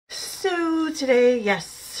today,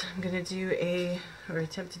 yes, I'm gonna do or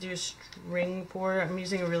attempt to do a string pour. I'm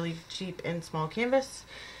using a really cheap and small canvas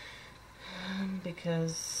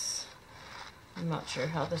because I'm not sure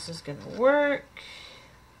how this is gonna work.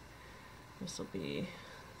 This will be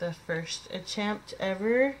the first attempt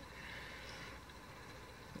ever.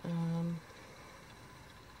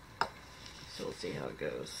 So we'll see how it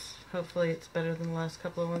goes. Hopefully it's better than the last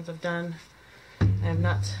couple of ones I've done. I have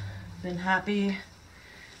not been happy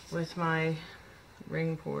with my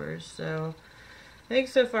ring pours, so I think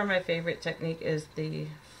so far my favorite technique is the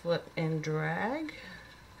flip and drag,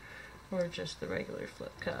 or just the regular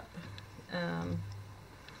flip cup. I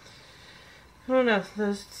don't know,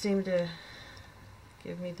 those seem to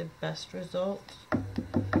give me the best result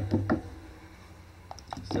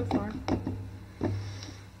so far.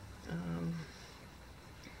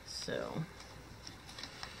 So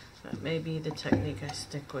that may be the technique I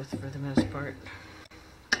stick with for the most part.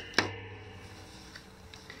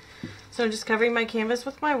 So I'm just covering my canvas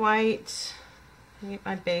with my white. Get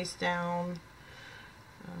my base down.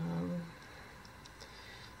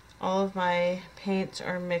 All of my paints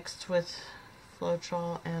are mixed with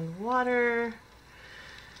Floetrol and water.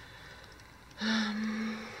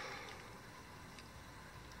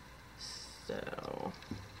 So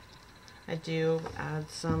I do add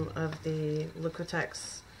some of the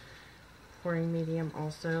Liquitex pouring medium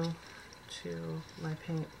also to my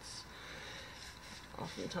paints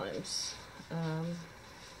oftentimes. So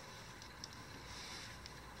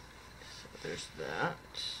there's that.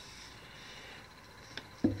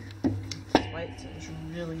 This white is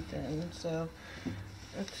really thin, so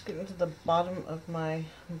let's get into the bottom of my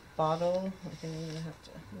bottle. I think I'm gonna have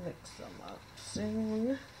to mix them up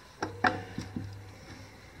soon.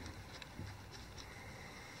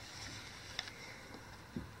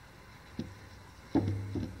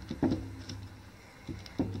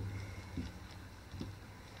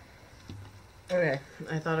 Okay,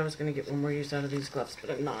 I thought I was going to get one more use out of these gloves, but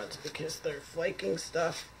I'm not because they're flaking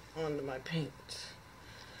stuff onto my paint.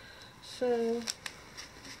 So,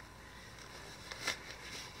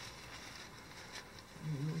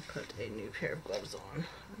 I'm going to put a new pair of gloves on.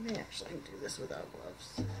 I may actually do this without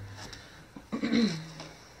gloves.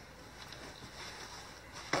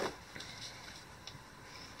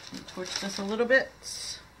 Torch this a little bit,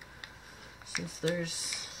 since there's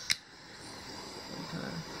some kind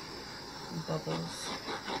of bubbles.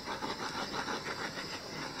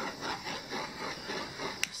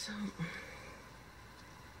 So,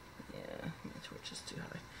 yeah, my torch is too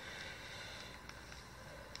high.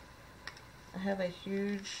 I have a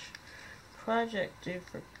huge project due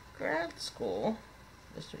for grad school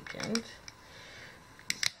this weekend,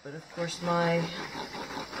 but of course my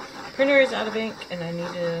printer is out of ink and I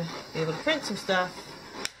need to be able to print some stuff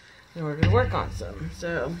in order to work on some,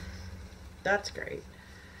 so that's great.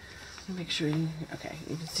 Make sure you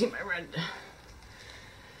can see my red.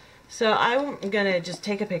 So I'm gonna just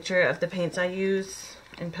take a picture of the paints I use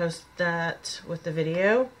and post that with the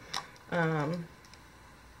video.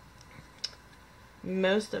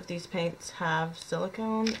 Most of these paints have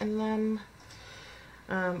silicone in them.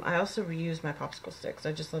 I also reuse my popsicle sticks.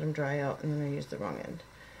 I just let them dry out and then I use the wrong end.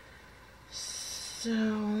 So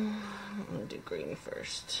I'm gonna do green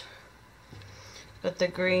first. But the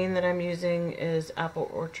green that I'm using is Apple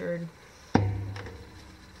Orchard. I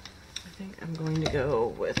think I'm going to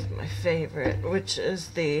go with my favorite, which is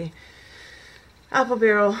the Apple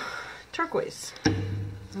Barrel Turquoise. I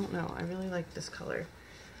don't know, I really like this color.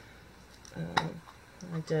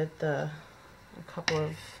 I did a couple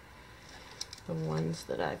of the ones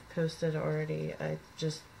that I've posted already. I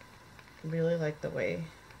just really like the way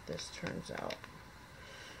this turns out.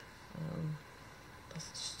 This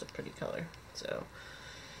is just a pretty color. So,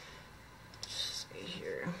 let's see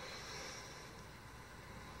here.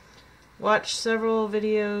 Watch several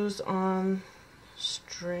videos on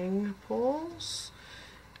string pulls,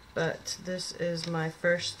 but this is my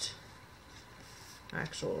first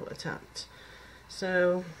actual attempt.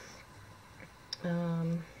 So,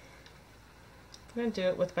 I'm going to do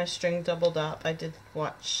it with my string doubled up. I did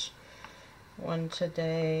watch one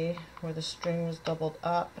today where the string was doubled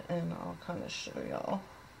up, and I'll kind of show y'all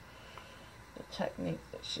the technique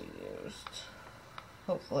that she used.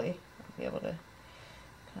 Hopefully I'll be able to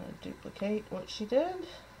kind of duplicate what she did.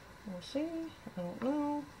 We'll see. I don't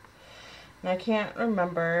know. And I can't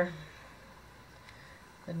remember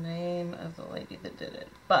the name of the lady that did it,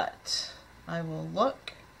 but I will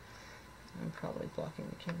look. I'm probably blocking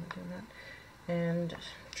the camera doing that. And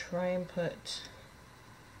try and put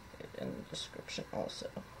it in the description also.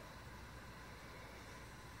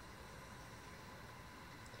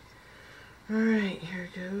 Alright, here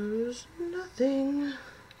goes nothing.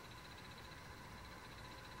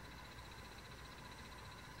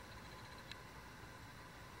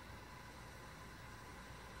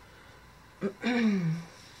 You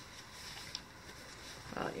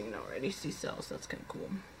can already see cells, that's kind of cool.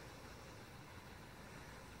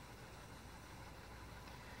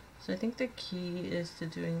 So I think the key is to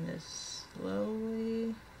doing this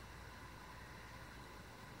slowly.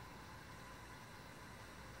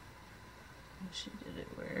 She did it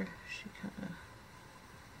where she kind of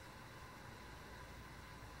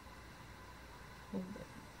pulled it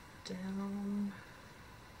down.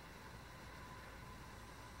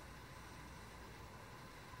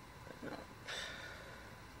 And up.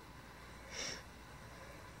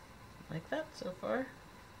 Like that so far.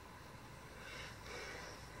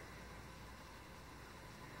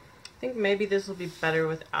 I think maybe this will be better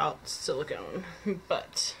without silicone,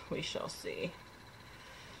 but we shall see.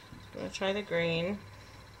 I'm going to try the green.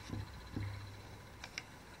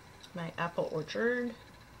 My Apple Orchard.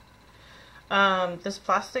 This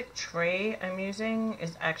plastic tray I'm using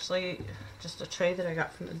is actually just a tray that I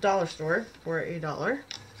got from the dollar store for $1.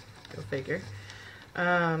 Go figure.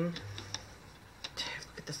 Look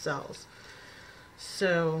at the cells.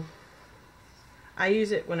 So I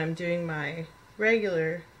use it when I'm doing my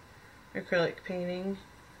regular acrylic painting,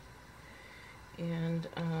 and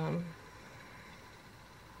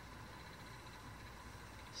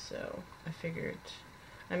so I figured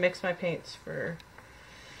I mix my paints for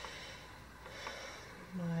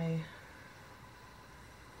my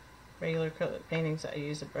regular acrylic paintings that I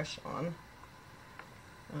use a brush on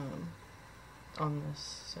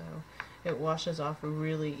this, so it washes off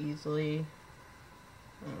really easily.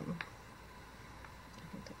 I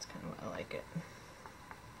think that's kind of why I like it.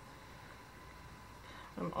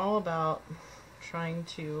 I'm all about trying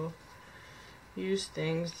to use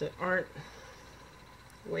things that aren't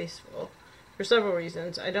wasteful for several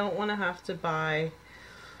reasons. I don't want to have to buy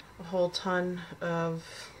a whole ton of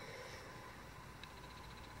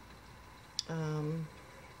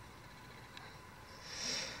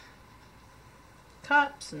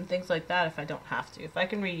cups and things like that if I don't have to. If I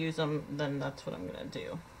can reuse them, then that's what I'm going to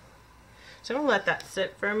do. So I'm going to let that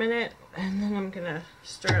sit for a minute, and then I'm going to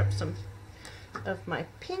stir up some of my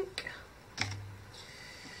pink,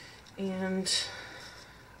 and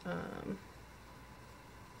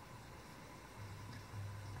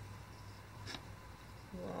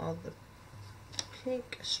while the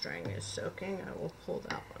pink string is soaking, I will pull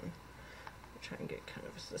that one. I'll try and get kind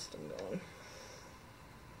of a system going.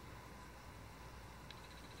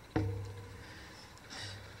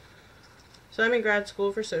 So I'm in grad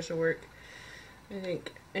school for social work. I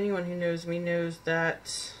think anyone who knows me knows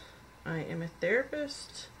that I am a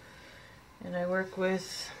therapist, and I work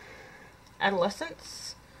with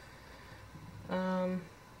adolescents. I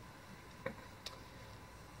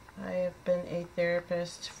have been a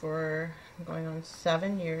therapist for going on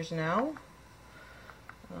 7 years now.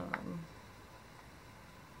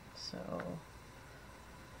 So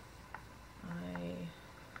I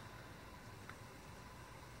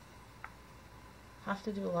have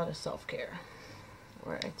to do a lot of self-care,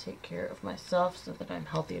 where I take care of myself so that I'm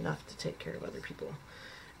healthy enough to take care of other people.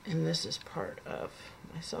 And this is part of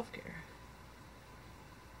my self-care.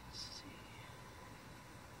 Let's see.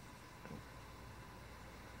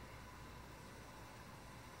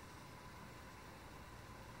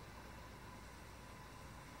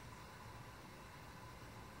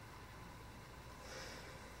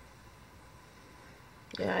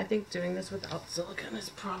 Yeah, I think doing this without silicone is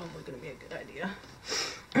probably going to be a good idea.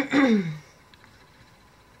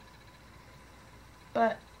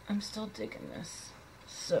 But I'm still digging this.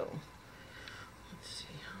 So, let's see,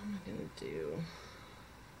 how am I going to do?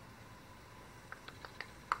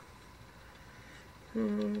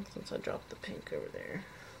 Since I dropped the pink over there.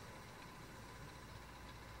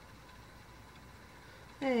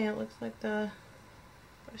 Hey, it looks like the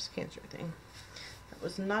breast cancer thing. That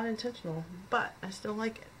was not intentional, but I still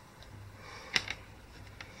like it.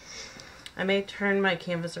 I may turn my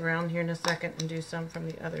canvas around here in a second and do some from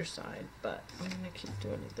the other side, but I'm going to keep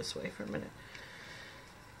doing it this way for a minute.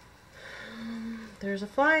 There's a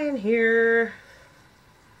fly in here.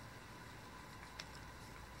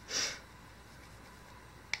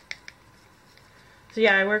 So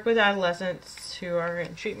yeah, I work with adolescents who are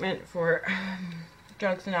in treatment for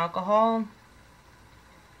drugs and alcohol.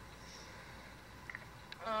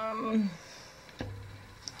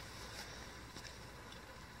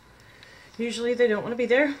 Usually they don't want to be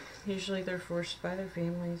there. Usually they're forced by their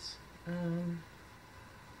families.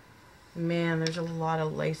 Man, there's a lot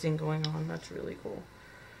of lacing going on. That's really cool.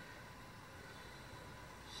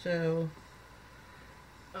 So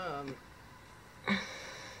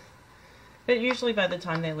But usually by the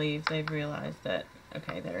time they leave, they've realized that,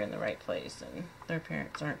 okay, they're in the right place and their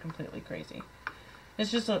parents aren't completely crazy.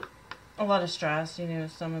 It's just a lot of stress. You know,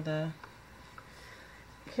 some of the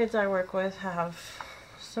kids I work with have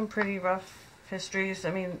some pretty rough histories.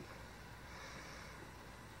 I mean,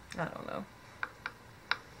 I don't know.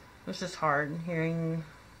 It's just hard hearing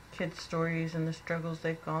kids' stories and the struggles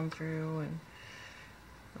they've gone through, and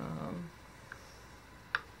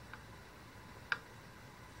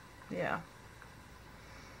yeah.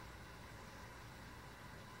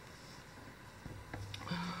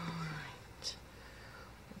 Alright.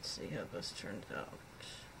 Let's see how this turned out.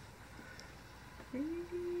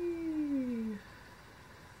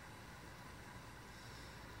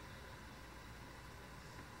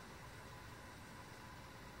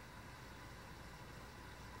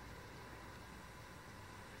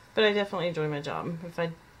 But I definitely enjoy my job. If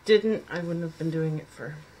I didn't, I wouldn't have been doing it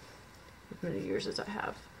for as many years as I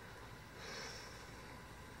have.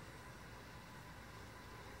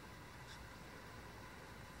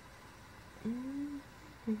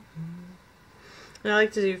 And I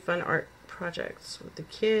like to do fun art projects with the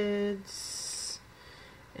kids.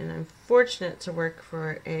 And I'm fortunate to work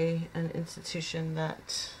for an institution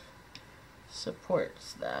that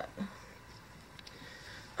supports that.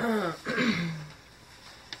 Okay,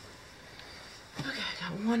 I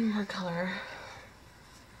got one more color.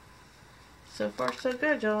 So far, so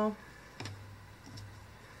good, y'all.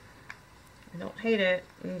 I don't hate it.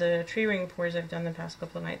 The tree ring pours I've done the past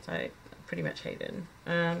couple of nights, I pretty much hated.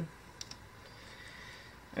 I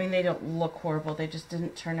mean, they don't look horrible. They just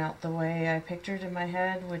didn't turn out the way I pictured in my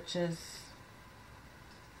head, which is,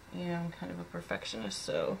 you know, I'm kind of a perfectionist,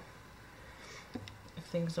 so if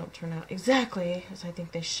things don't turn out exactly as I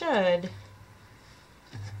think they should,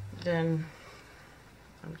 then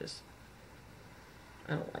I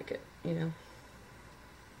don't like it, you know.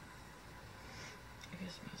 I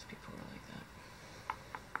guess most people are like that.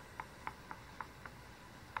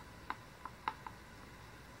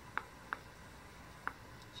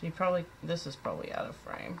 So this is probably out of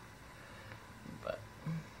frame, but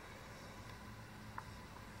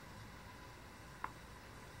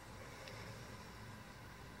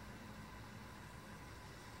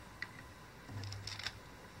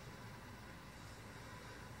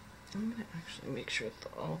I'm going to actually make sure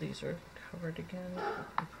that all these are covered again.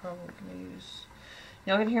 I'm probably going to use...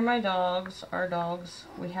 Y'all can hear my dogs, our dogs.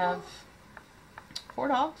 We have 4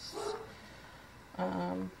 dogs.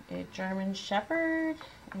 A German Shepherd,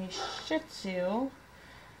 a Shih Tzu,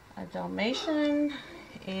 a Dalmatian,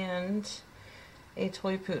 and a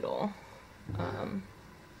toy poodle.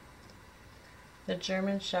 The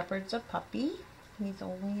German Shepherd's a puppy. He's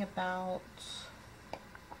only about...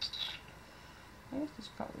 I guess he's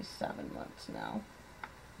probably 7 months now,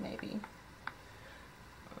 maybe.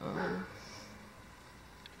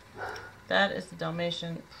 That is the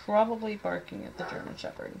Dalmatian, probably barking at the German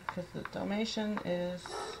Shepherd, because the Dalmatian is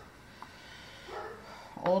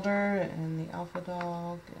older, and the Alpha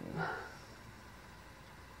dog, and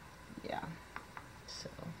yeah, so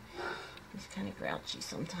he's kind of grouchy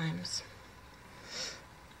sometimes.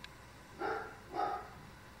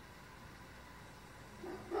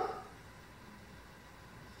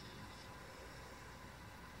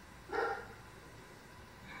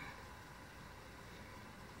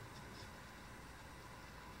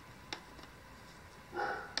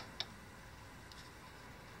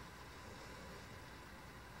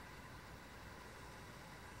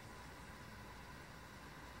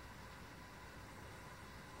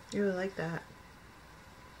 You really like that.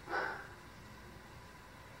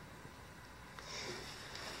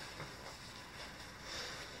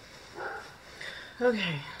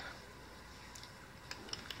 Okay.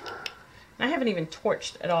 I haven't even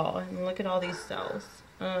torched at all. And look at all these cells.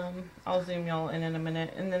 I'll zoom y'all in a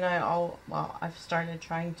minute. And then I've started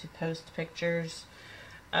trying to post pictures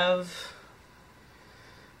of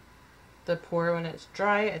the pour when it's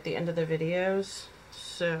dry at the end of the videos.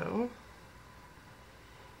 So...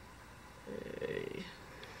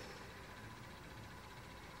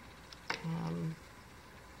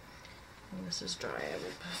 when this is dry, I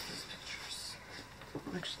will post these pictures.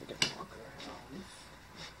 I'm actually going to walk around.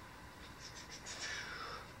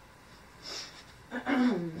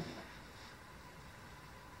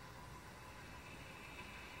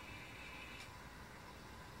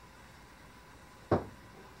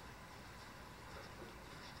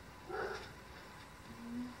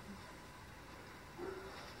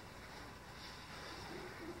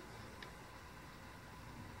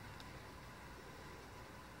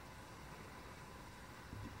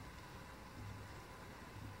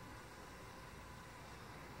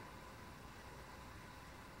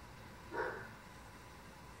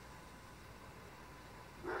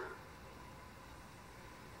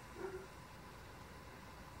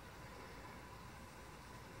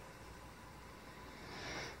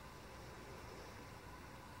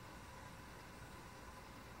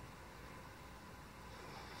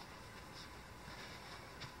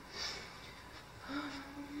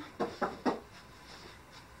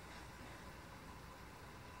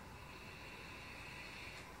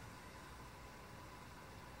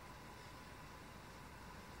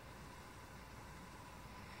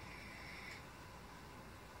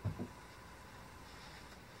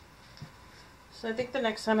 So I think the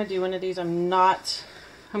next time I do one of these, I'm gonna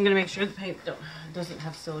make sure the paint doesn't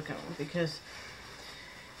have silicone, because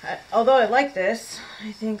although I like this,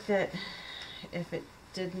 I think that if it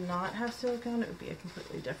did not have silicone, it would be a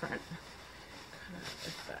completely different kind of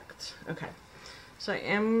effect. Okay, so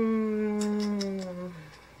I'm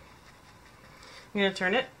gonna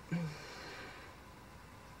turn it,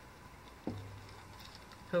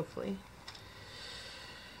 hopefully,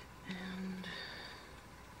 and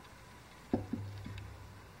I'm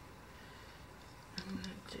gonna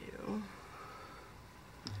do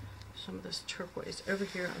some of this turquoise over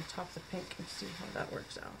here on top of the pink and see how that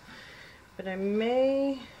works out. But I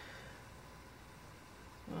may,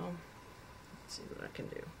 well, let's see what I can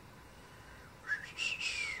do.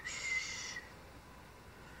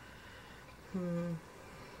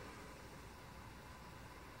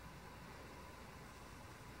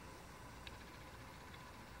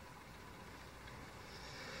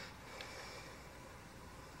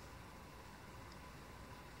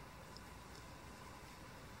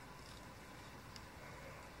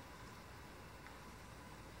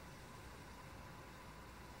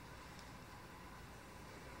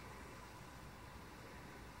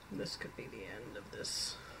 This could be the end of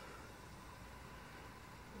this.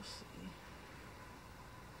 We'll see.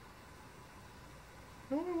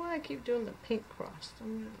 I don't know why I keep doing the pink cross.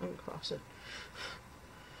 I'm going to uncross it.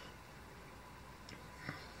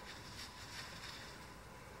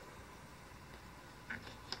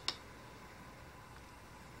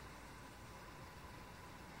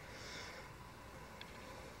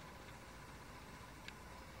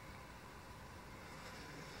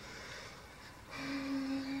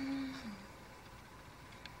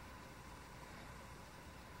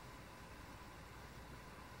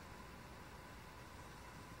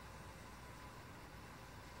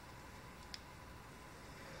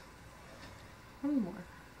 One more.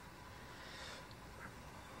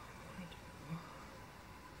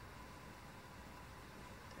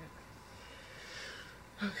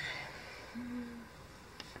 Okay.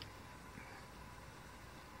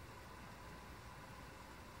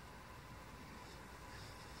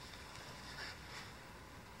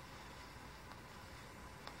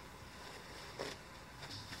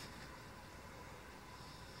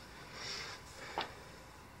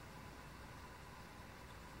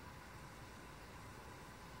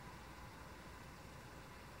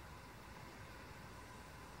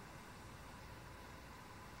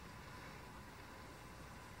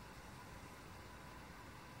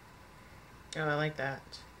 Oh, I like that.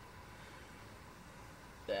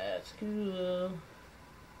 That's cool.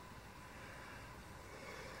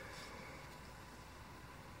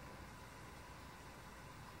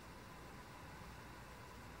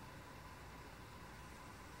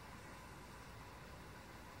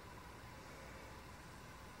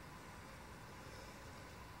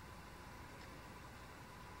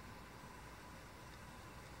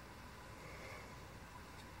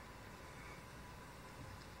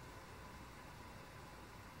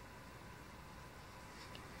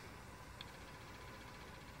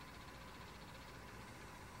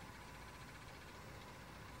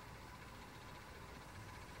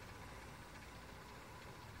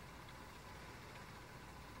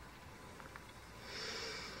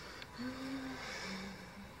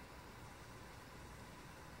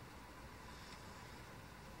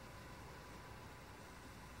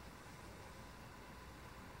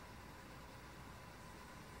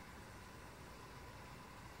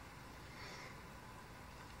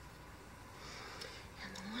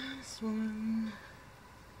 This one.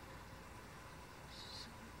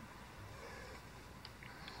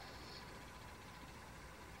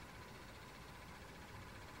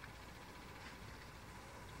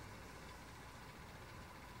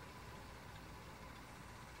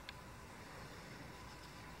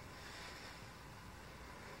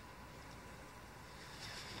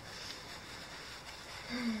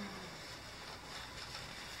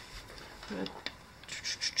 What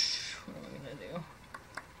am I gonna do?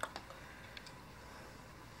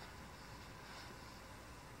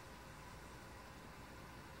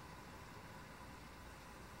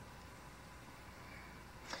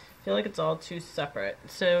 I feel like it's all too separate.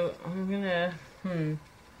 So I'm gonna, what am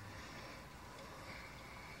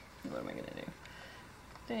I gonna do? I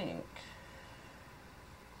think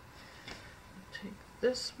I'll take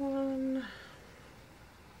this one.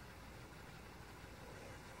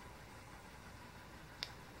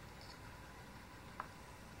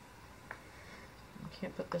 I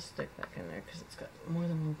can't put this stick back in there because it's got more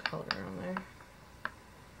than one color on there.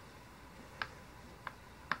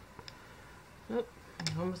 Oh, I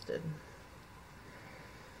almost did.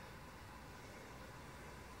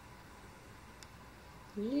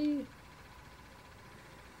 Yee.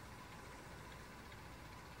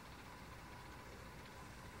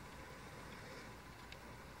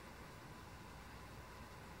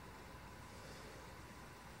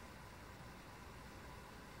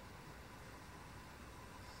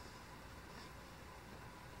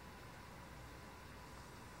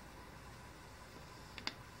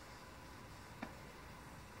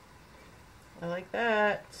 I like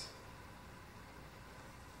that.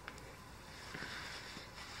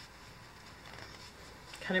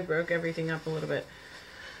 Kind of broke everything up a little bit.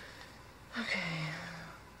 Okay.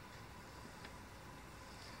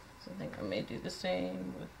 So I think I may do the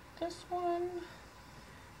same with this one.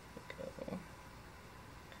 Go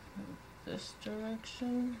this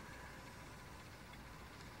direction.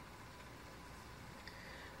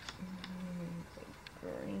 The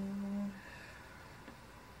green.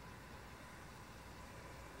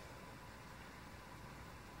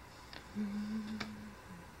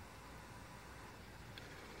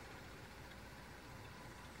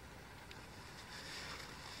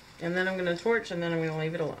 And then I'm going to torch, and then I'm going to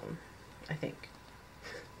leave it alone, I think.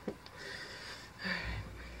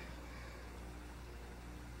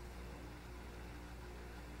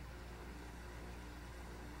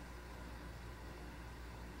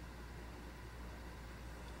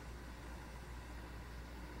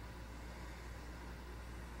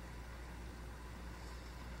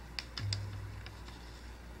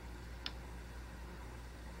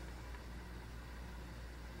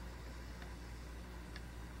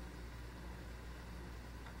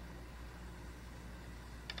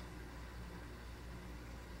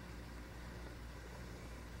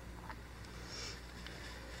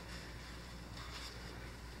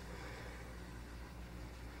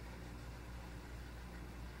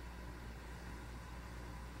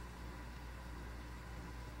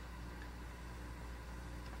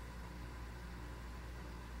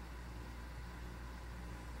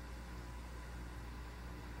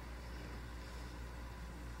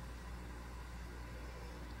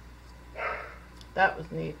 That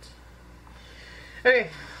was neat. Okay.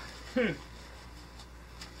 Now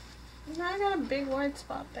I got a big white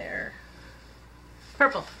spot there.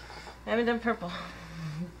 Purple. I haven't done purple.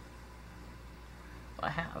 Well, I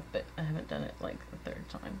have, but I haven't done it like the third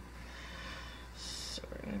time. So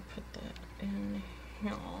we're going to put that in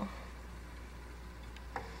here.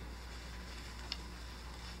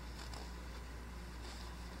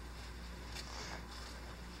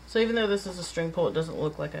 So even though this is a string pull, it doesn't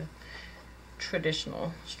look like a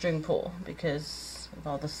traditional string pull because of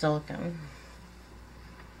all the silicone.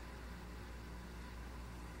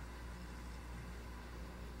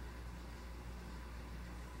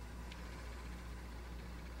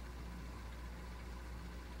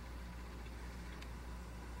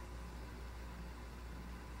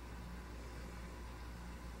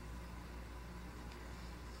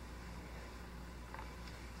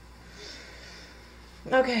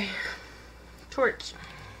 Okay, torch.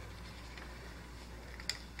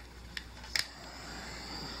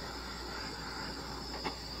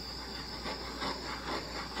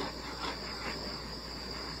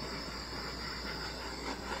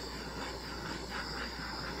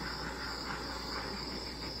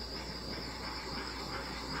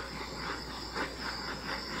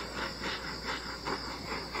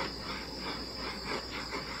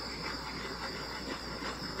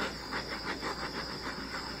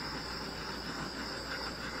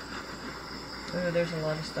 Ooh, there's a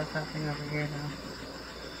lot of stuff happening over here now.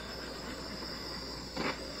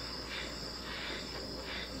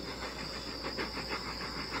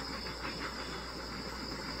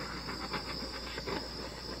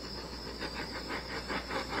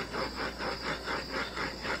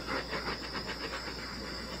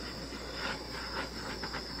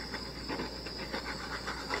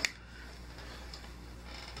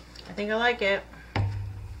 I think I like it.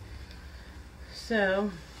 So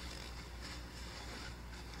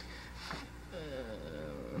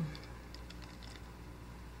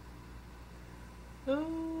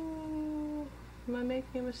oh, am I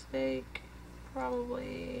making a mistake?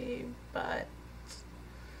 Probably, but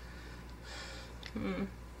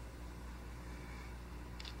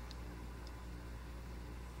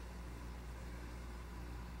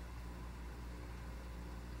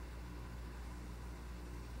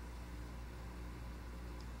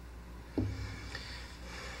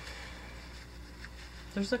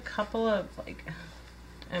there's a couple of like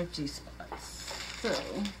empty spots. So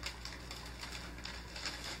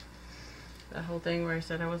that whole thing where I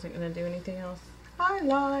said I wasn't going to do anything else, I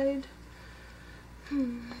lied.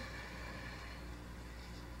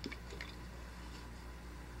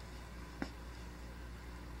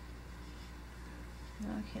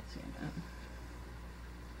 can't see that.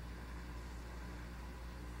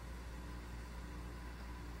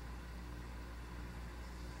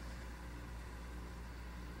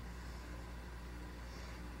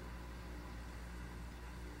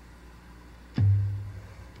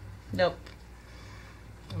 Nope.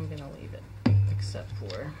 I'm gonna leave it, except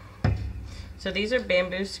for, so these are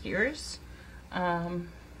bamboo skewers,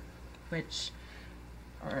 which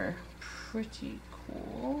are pretty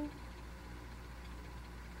cool.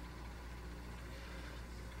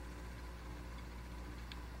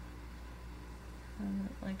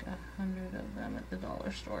 Like 100 of them at the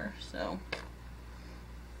dollar store, so.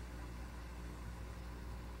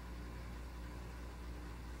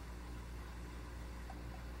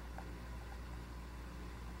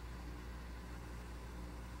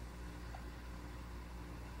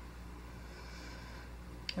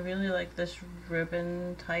 I really like this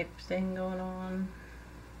ribbon type thing going on.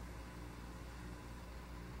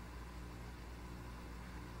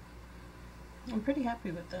 I'm pretty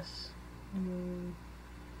happy with this in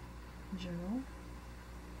general.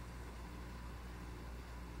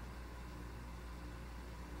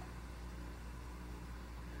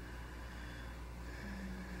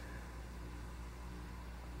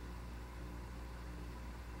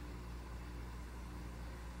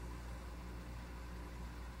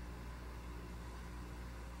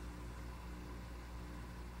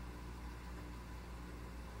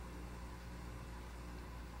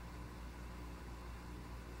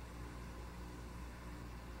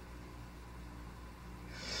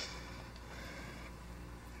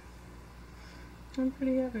 I'm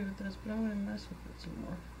pretty happy with this, but I'm gonna mess with it some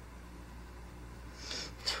more.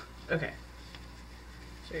 Okay.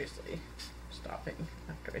 Seriously. Stopping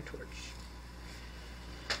after I torch.